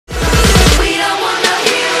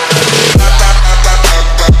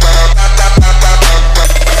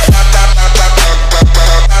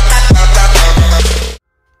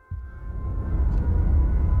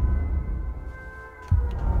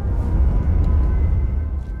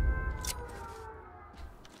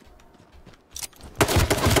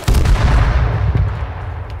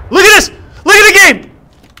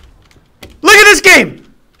game!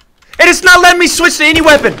 And it's not letting me switch to any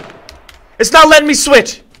weapon! It's not letting me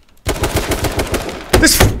switch!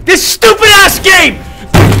 This stupid ass game!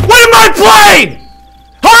 What am I playing?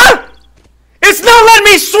 Huh? It's not letting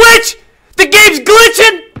me switch! The game's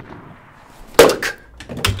glitching! Fuck.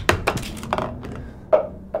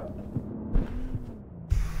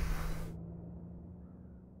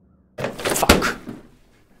 Fuck.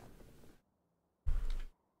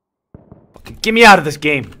 Fucking get me out of this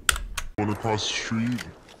game. One across the street.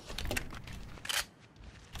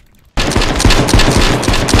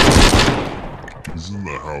 He's in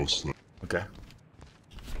the house now. Okay.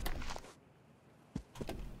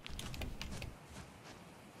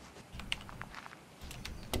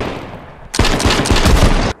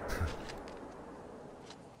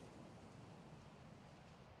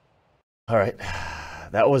 All right.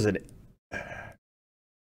 That was an...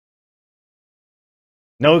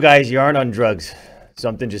 No, guys, you aren't on drugs.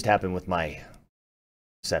 Something just happened with my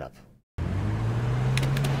setup.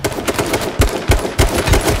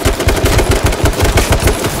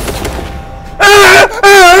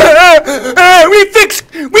 We fixed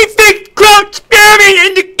crouch spamming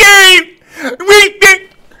in the game.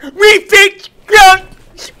 We fixed crouch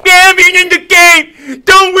spamming in the game.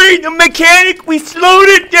 Don't worry, the mechanic, we slowed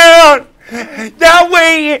it down. That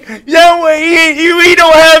way we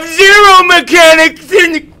don't have zero mechanics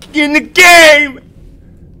in the game.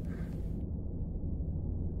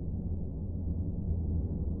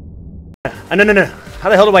 No. How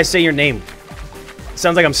the hell do I say your name?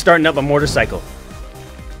 Sounds like I'm starting up a motorcycle.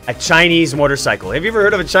 A Chinese motorcycle. Have you ever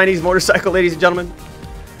heard of a Chinese motorcycle, ladies and gentlemen?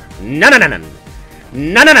 No.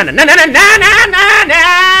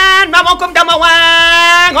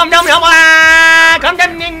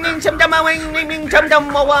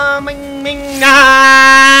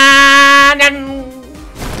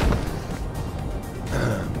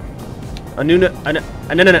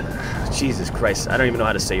 Jesus Christ, I don't even know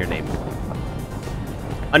how to say your name.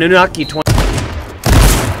 Anunnaki 20.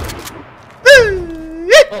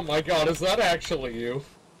 Oh my god, is that actually you?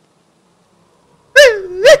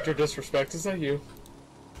 DrDisRespect, is that you?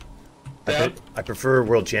 Dad? I prefer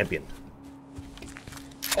world champion.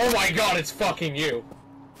 Oh my god, it's fucking you!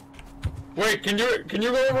 Wait, can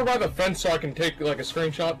you go over by the fence so I can take like a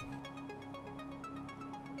screenshot?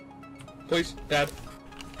 Please, Dad.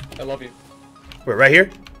 I love you. Wait, right here?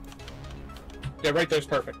 Yeah, right there's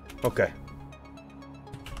perfect. Okay.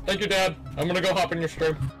 Thank you, Dad. I'm gonna go hop in your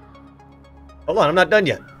stream. Hold on, I'm not done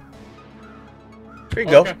yet. There you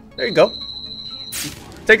Okay. go. There you go.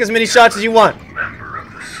 Take as many shots as you want.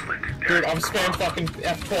 Dude, I'm spamming fucking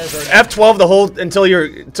F12 right now. F12 the whole until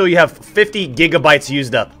you have 50 gigabytes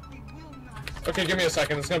used up. Okay, give me a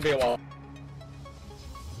second. It's gonna be a while.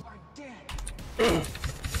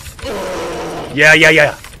 Yeah.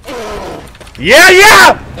 Yeah.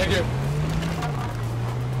 Thank you.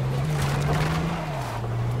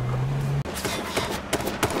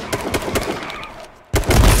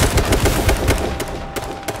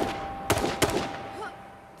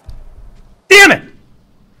 Damn it!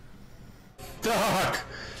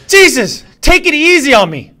 Jesus, take it easy on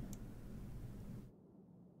me.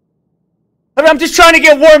 I mean, I'm just trying to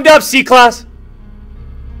get warmed up, C-Class.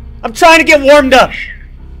 I'm trying to get warmed up.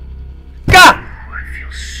 God!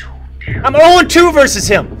 I'm 0-2 versus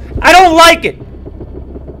him. I don't like it.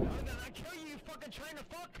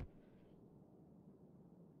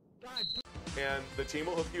 And the team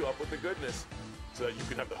will hook you up with the goodness so that you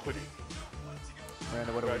can have the hoodie.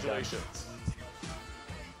 Miranda, what Congratulations.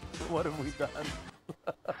 What have we done?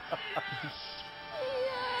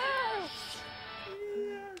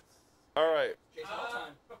 All right.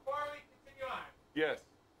 Before we continue on, Yes.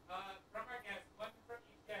 from our guests, one from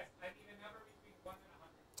each guest, I need a number between 1 and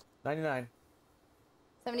 100. 99.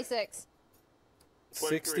 76.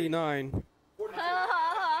 69. 42.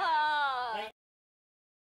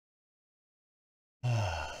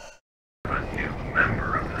 A new member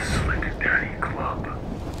of the Slick Daddy Club.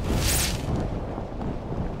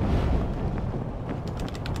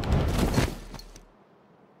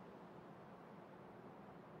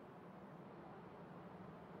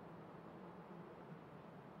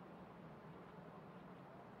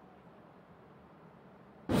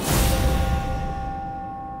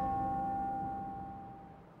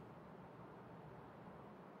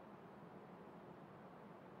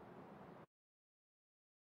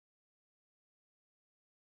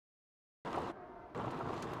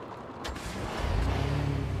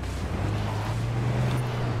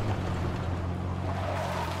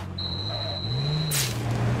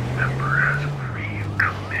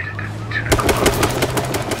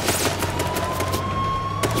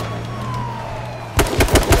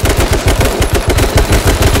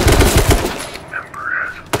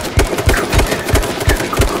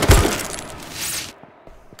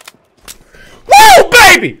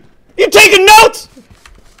 baby! You taking notes?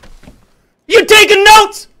 You taking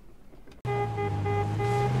notes?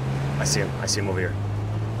 I see him over here.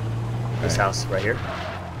 This house right here.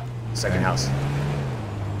 Second house.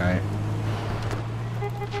 Alright.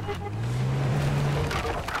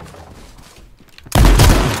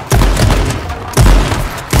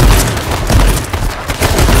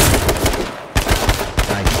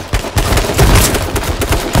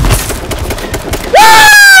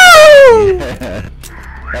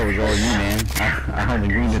 That was all you, man. I only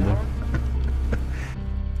greeted them.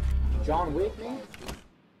 John Wick, man?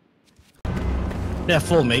 Yeah,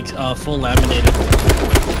 full laminated.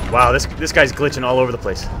 Wow, this guy's glitching all over the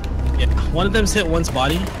place. Yeah, one of them's hit one's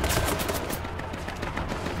body.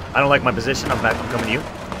 I don't like my position. I'm coming to you.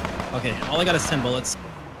 Okay, all I got is 10 bullets.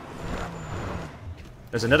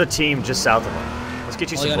 There's another team just south of him. Let's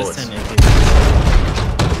get you All some I got is bullets. 10 AKs.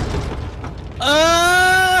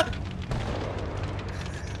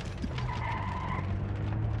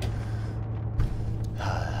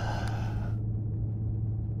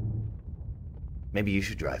 Maybe you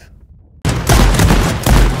should drive.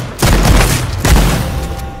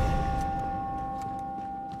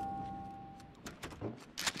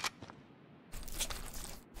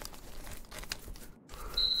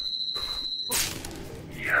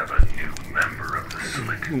 You have a new member of the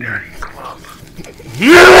Slick Daddy Club.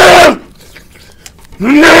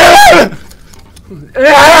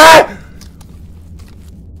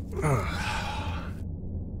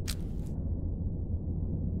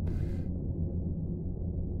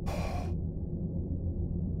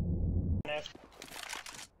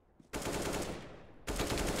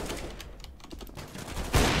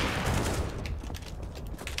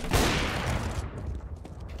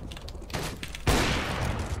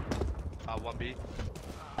 What B?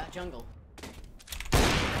 That jungle.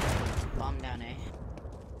 Bomb down A.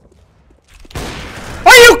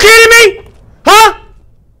 Are you kidding me? Huh?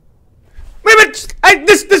 Wait a minute.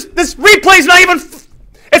 This replay's not even.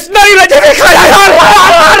 It's not even.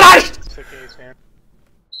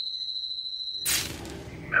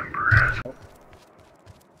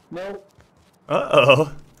 No.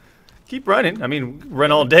 Uh-oh. Keep running. I mean, we can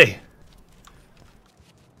run all day.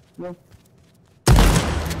 No.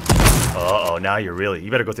 Uh-oh, now you're really...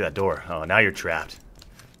 You better go through that door. Oh, now you're trapped.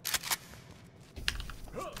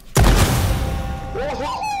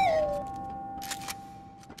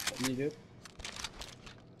 You good?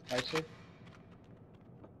 I see.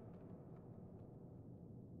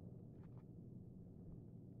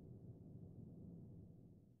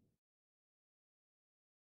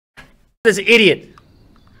 This idiot.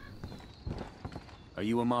 Are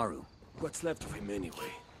you Amaru? What's left of him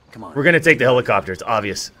anyway? Come on. We're gonna take the helicopter. It's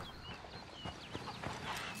obvious.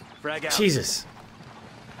 Frag out. Jesus.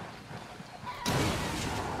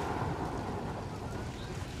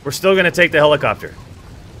 We're still gonna take the helicopter.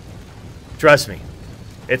 Trust me.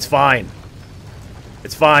 It's fine.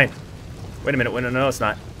 It's fine. Wait a minute. Wait, no, it's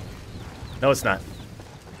not. No, it's not.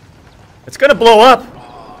 It's gonna blow up.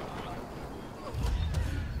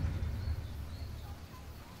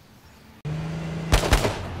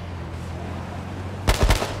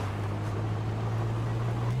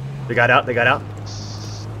 They got out. They got out.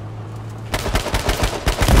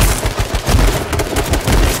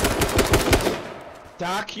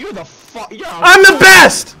 Doc, you're the fuck. I'm the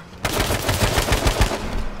best.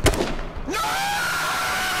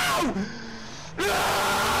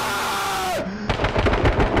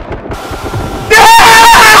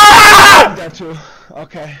 That too.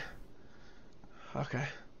 Okay. Okay.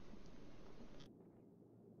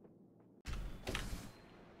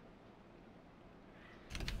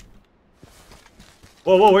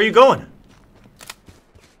 Whoa, whoa, where are you going?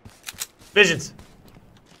 Visions.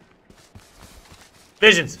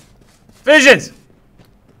 Visions. Visions.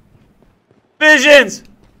 Visions.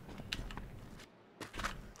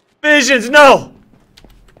 Visions, no.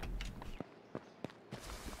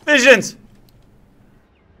 Visions.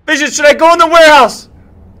 Visions, should I go in the warehouse?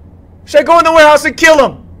 Should I go in the warehouse and kill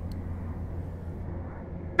him?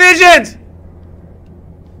 Visions.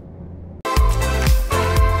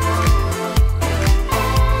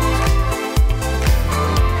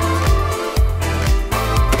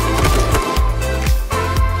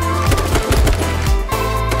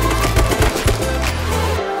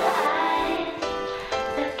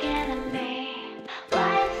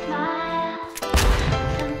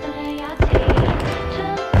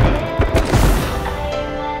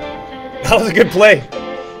 That was a good play.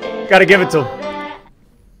 Gotta give it to him.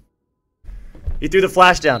 He threw the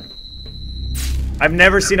flash down. I've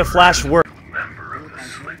never seen a flash work. Member of the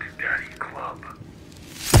Slick Daddy Club.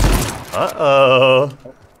 Uh-oh.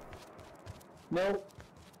 No.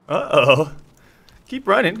 Uh-oh. Keep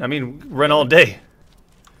running. I mean, run all day.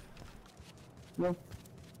 No.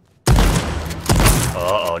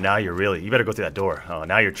 Uh-oh, now you're really... You better go through that door. Oh,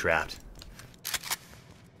 now you're trapped.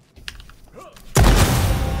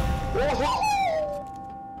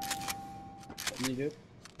 You good?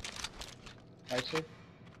 I see.